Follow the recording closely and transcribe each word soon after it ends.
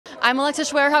I'm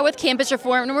Alexis Schwerha with Campus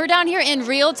Reform, and we're down here in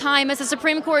real time as the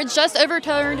Supreme Court just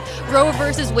overturned Roe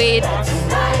versus Wade.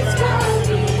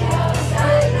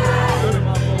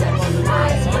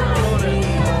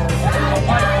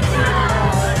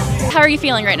 How are you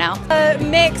feeling right now? A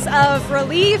mix of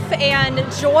relief and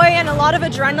joy and a lot of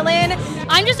adrenaline.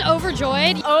 I'm just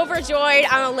overjoyed. Overjoyed,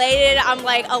 I'm elated, I'm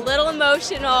like a little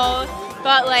emotional,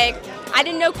 but like I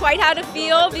didn't know quite how to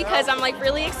feel because I'm like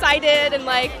really excited and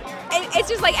like it's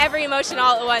just like every emotion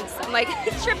all at once. I'm like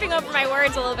tripping over my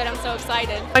words a little bit. I'm so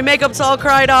excited. My makeup's all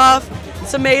cried off.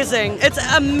 It's amazing. It's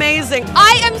amazing.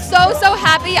 I am so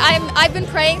happy. I've been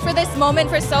praying for this moment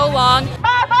for so long.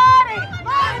 My body,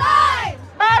 my life,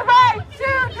 my right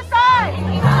to decide.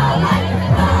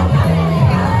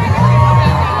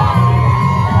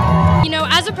 You know,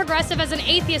 as a progressive, as an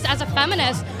atheist, as a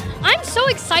feminist, I'm so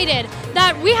excited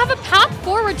that we have a path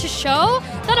forward to show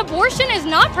that abortion is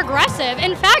not progressive.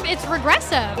 In fact, it's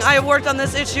regressive. I have worked on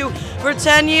this issue for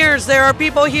 10 years. There are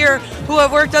people here who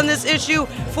have worked on this issue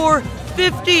for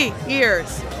 50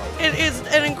 years. It is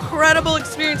an incredible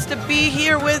experience to be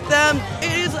here with them.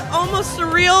 It is almost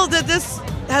surreal that this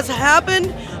has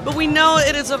happened, but we know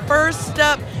it is a first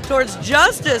step towards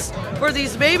justice for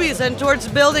these babies and towards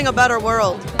building a better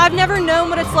world. I've never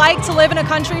known what it's like to live in a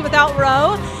country without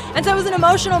Roe, and so it was an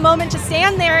emotional moment to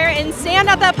stand there and stand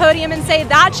at that podium and say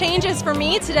that changes for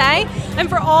me today and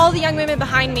for all the young women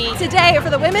behind me. Today, for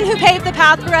the women who paved the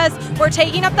path for us, we're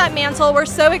taking up that mantle. We're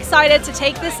so excited to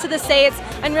take this to the states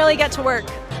and really get to work.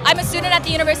 I'm a student at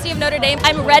the University of Notre Dame.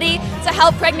 I'm ready to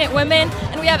help pregnant women,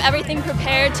 and we have everything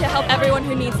prepared to help everyone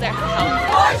who needs their help.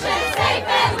 Abortion safe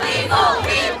and legal.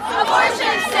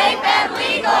 Abortion safe and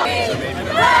legal.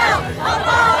 Roe,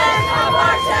 abolish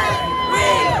abortion. We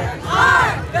are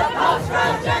the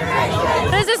post-Roe generation.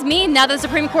 What does this mean now that the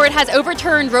Supreme Court has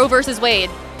overturned Roe versus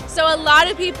Wade? So a lot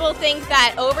of people think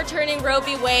that overturning Roe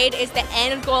v. Wade is the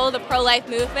end goal of the pro-life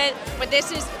movement, but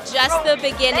this is just the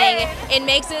beginning. It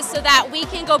makes it so that we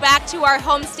can go back to our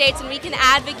home states and we can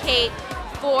advocate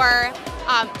for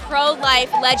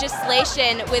pro-life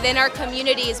legislation within our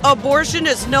communities. Abortion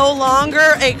is no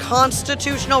longer a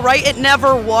constitutional right. It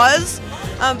never was,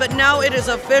 but now it is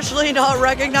officially not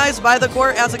recognized by the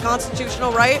court as a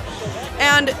constitutional right.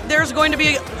 And there's going to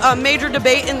be a major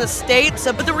debate in the states,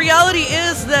 but the reality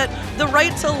is that the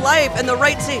right to life and the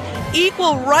right to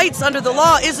equal rights under the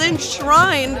law is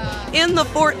enshrined in the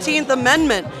 14th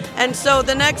Amendment. And so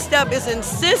the next step is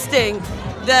insisting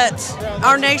that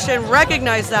our nation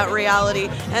recognize that reality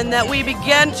and that we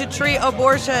begin to treat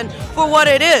abortion for what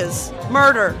it is,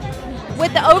 murder.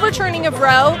 With the overturning of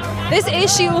Roe, this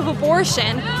issue of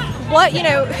abortion,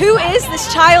 who is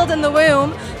this child in the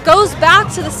womb, goes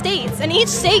back to the states, and each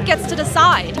state gets to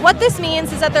decide. What this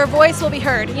means is that their voice will be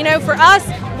heard. For us,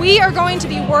 we are going to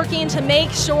be working to make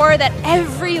sure that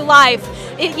every life,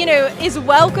 is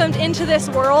welcomed into this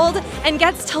world and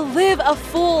gets to live a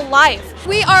full life.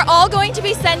 We are all going to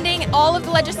be sending all of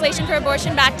the legislation for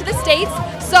abortion back to the states.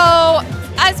 So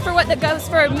as for what that goes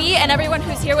for me and everyone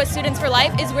who's here with Students for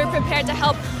Life, is we're prepared to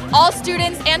help all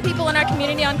students and people in our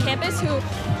community on campus who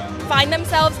find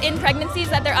themselves in pregnancies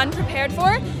that they're unprepared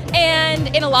for,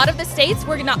 and in a lot of the states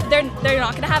they're not going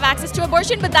to have access to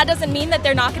abortion, but that doesn't mean that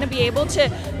they're not going to be able to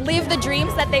live the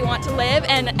dreams that they want to live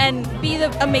and be the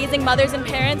amazing mothers and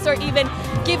parents, or even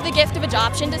give the gift of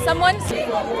adoption to someone.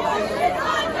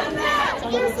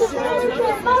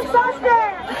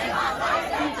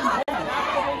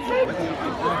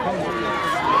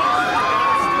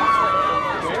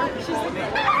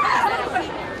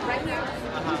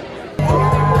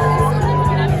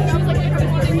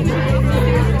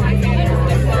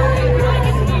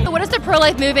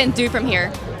 Pro-life movement do from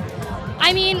here?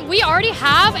 I mean, we already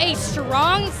have a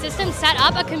strong system set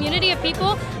up, a community of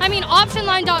people. I mean,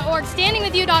 optionline.org,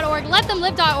 standingwithyou.org,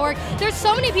 letthemlive.org. There's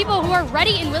so many people who are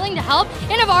ready and willing to help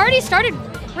and have already started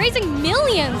raising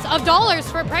millions of dollars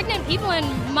for pregnant people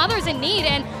and mothers in need.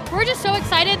 And we're just so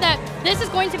excited that this is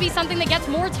going to be something that gets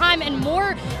more time and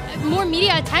more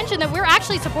media attention, that we're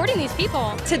actually supporting these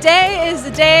people. Today is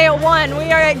day one.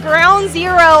 We are at ground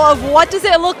zero of what does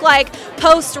it look like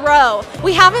post-Roe.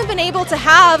 We haven't been able to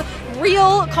have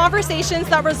real conversations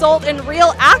that result in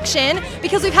real action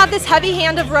because we've had this heavy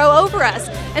hand of Roe over us.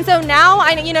 And so now,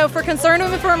 for Concerned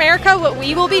Women for America, what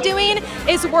we will be doing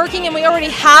is working, and we already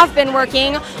have been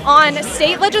working on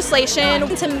state legislation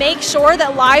to make sure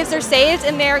that lives are saved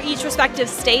in their each respective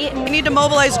state. We need to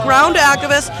mobilize ground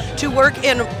activists to work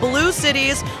in blue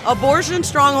cities, abortion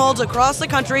strongholds across the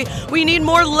country. We need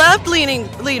more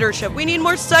left-leaning leadership. We need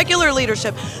more secular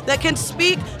leadership that can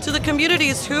speak to the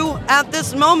communities who, at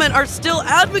this moment, are still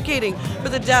advocating for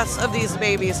the deaths of these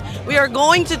babies. We are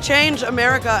going to change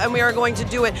America, and we are going to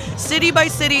do it city by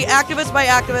city, activist by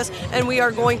activist, and we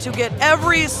are going to get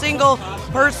every single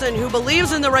person who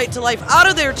believes in the right to life out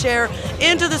of their chair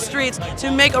into the streets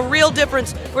to make a real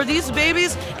difference for these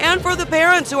babies and for the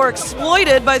parents who are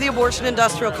exploited by the abortion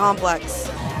industrial complex.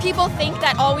 People think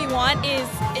that all we want is,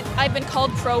 I've been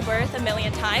called pro-birth a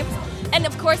million times, and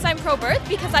of course I'm pro-birth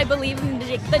because I believe in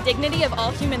the dignity of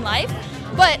all human life,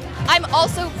 but I'm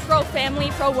also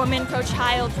pro-family, pro-woman,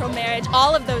 pro-child, pro-marriage,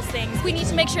 all of those things. We need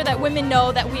to make sure that women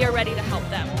know that we are ready to help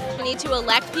them. We need to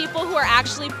elect people who are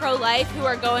actually pro-life, who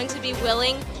are going to be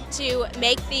willing to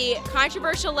make the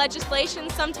controversial legislation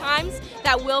sometimes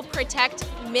that will protect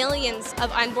millions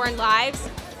of unborn lives.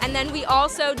 And then we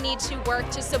also need to work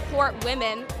to support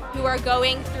women who are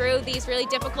going through these really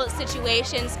difficult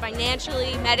situations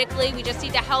financially, medically. We just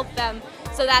need to help them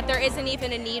so that there isn't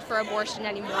even a need for abortion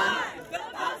anymore.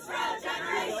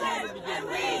 And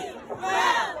we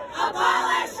will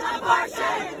abolish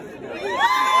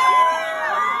abortion!